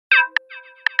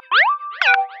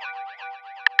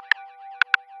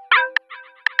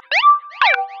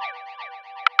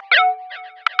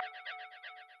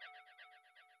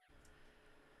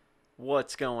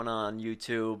What's going on,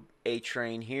 YouTube?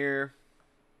 A-Train here.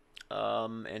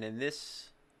 And in this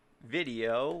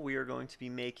video, we are going to be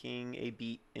making a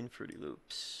beat in Fruity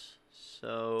Loops.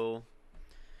 So,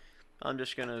 I'm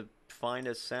just going to find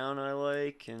a sound I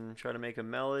like and try to make a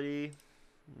melody,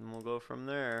 and we'll go from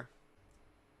there.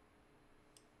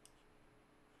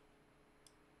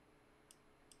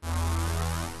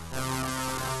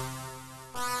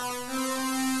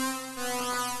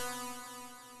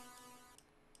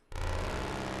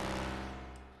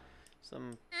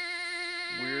 Some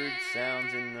weird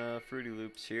sounds in Fruity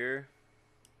Loops here.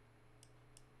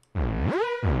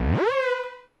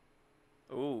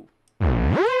 Ooh.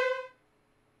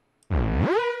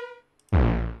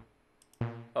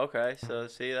 Okay, so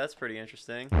see, that's pretty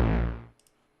interesting.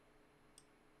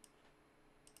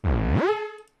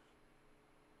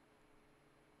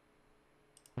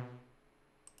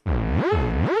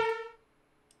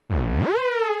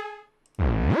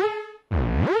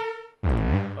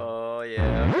 Oh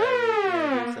yeah, okay, we're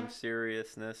gonna do some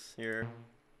seriousness here.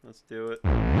 Let's do it.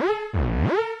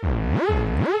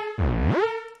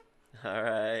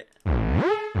 Alright.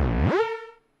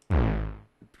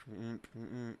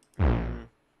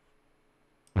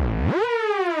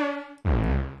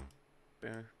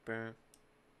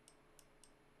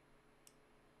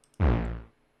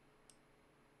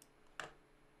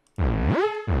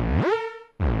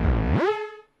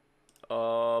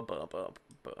 Oh,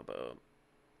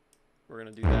 we're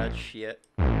gonna do that shit.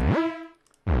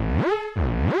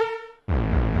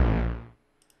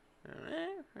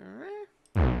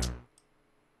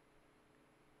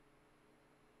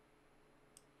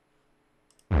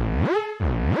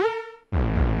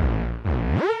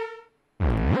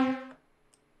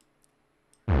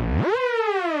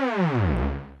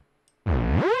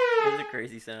 This is a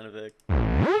crazy sound effect.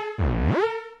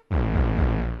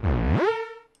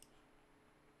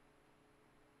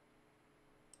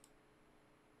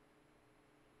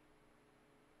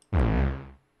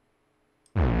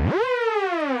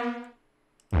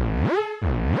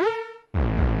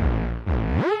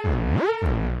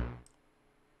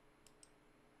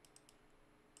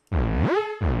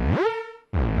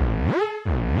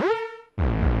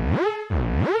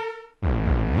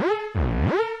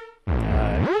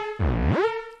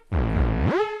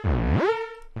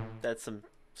 That's some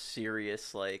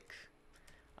serious, like,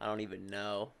 I don't even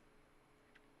know.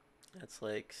 That's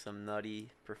like some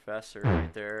nutty professor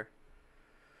right there.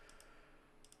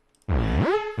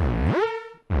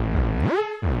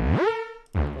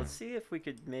 Let's see if we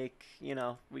could make,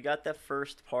 we got that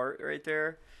first part right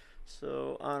there.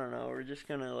 So, I don't know, we're just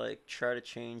gonna, like, try to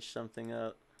change something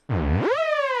up.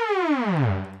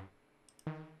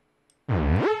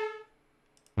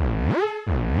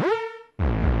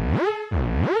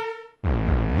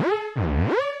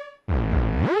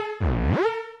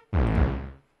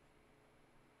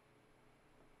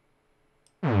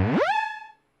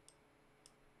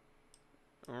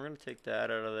 We're gonna take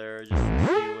that out of there just to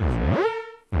see what's up.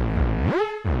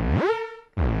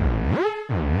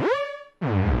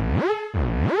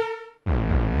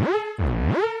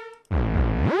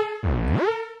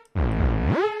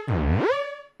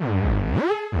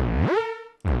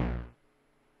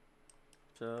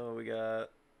 So we got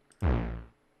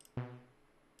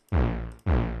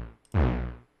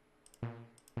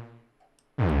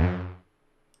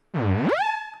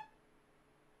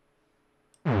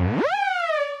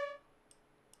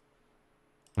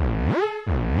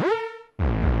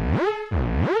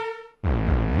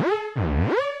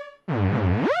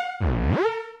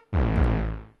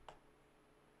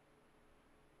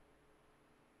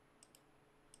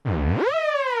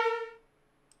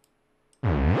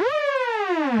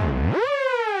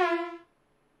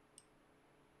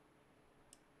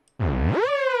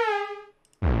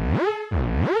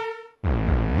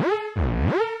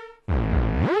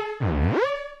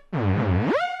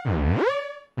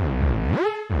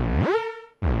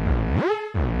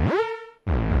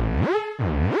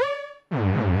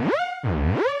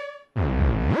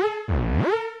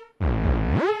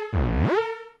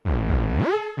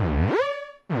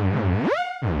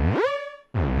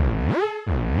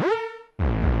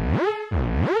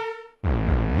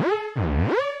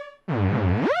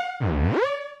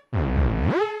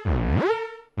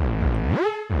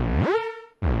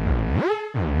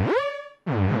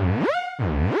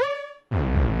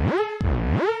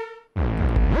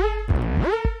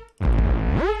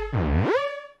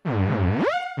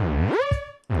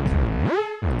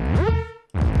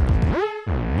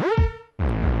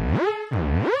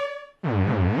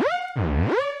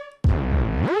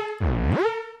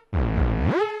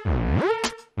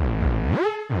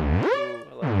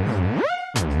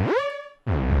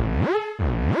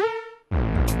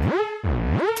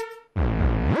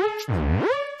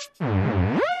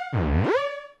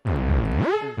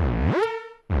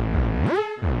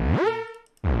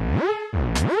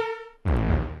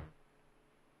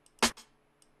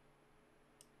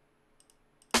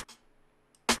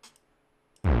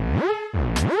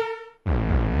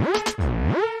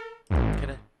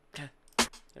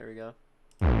we go.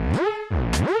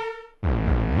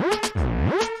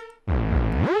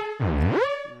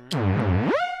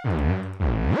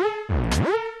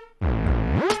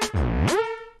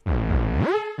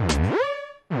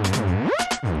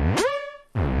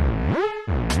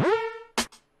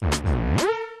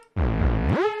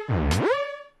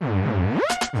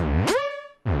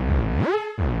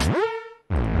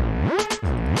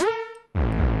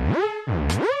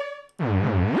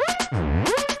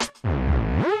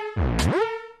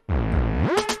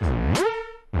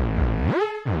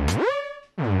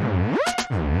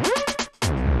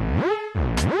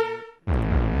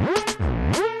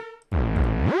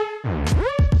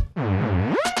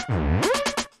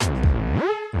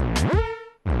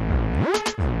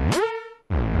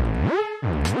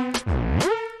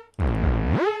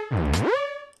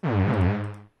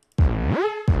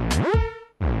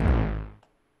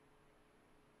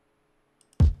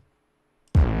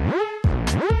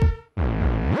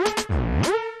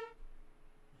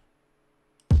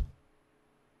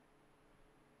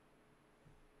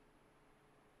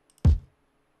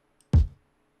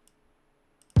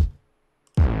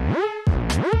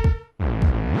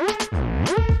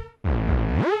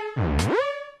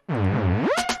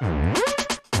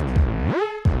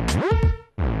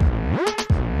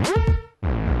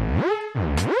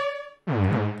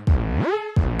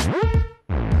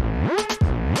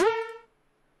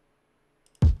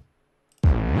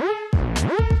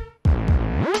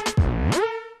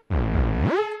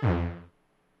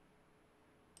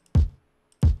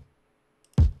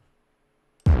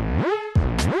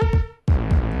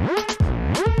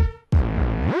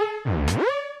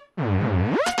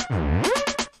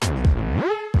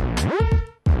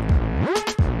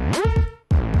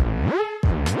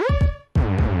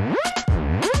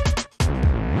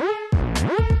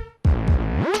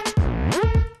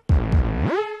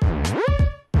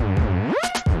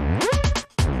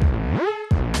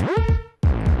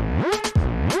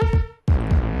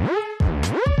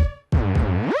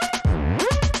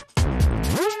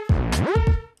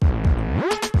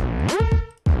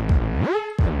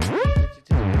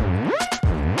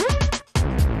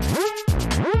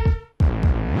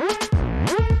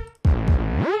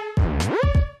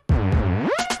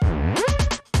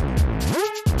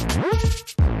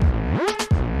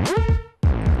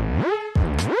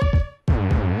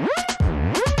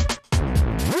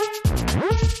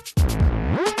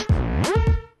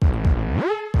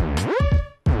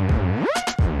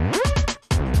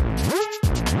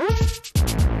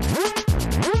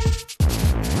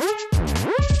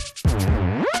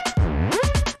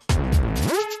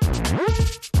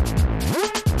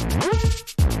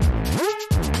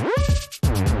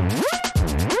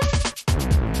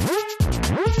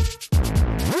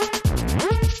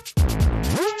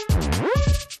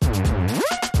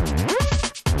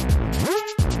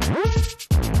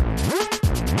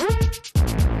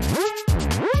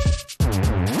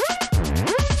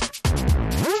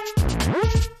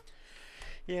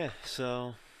 Yeah,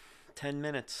 so 10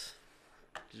 minutes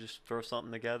to just throw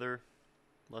something together.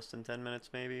 Less than 10 minutes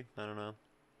maybe, I don't know.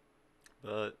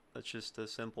 But that's just a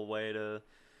simple way to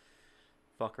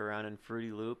fuck around in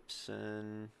Fruity Loops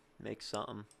and make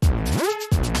something.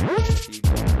 If you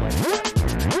don't like that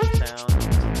weird sound,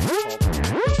 it's called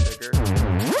Weird Go Figure.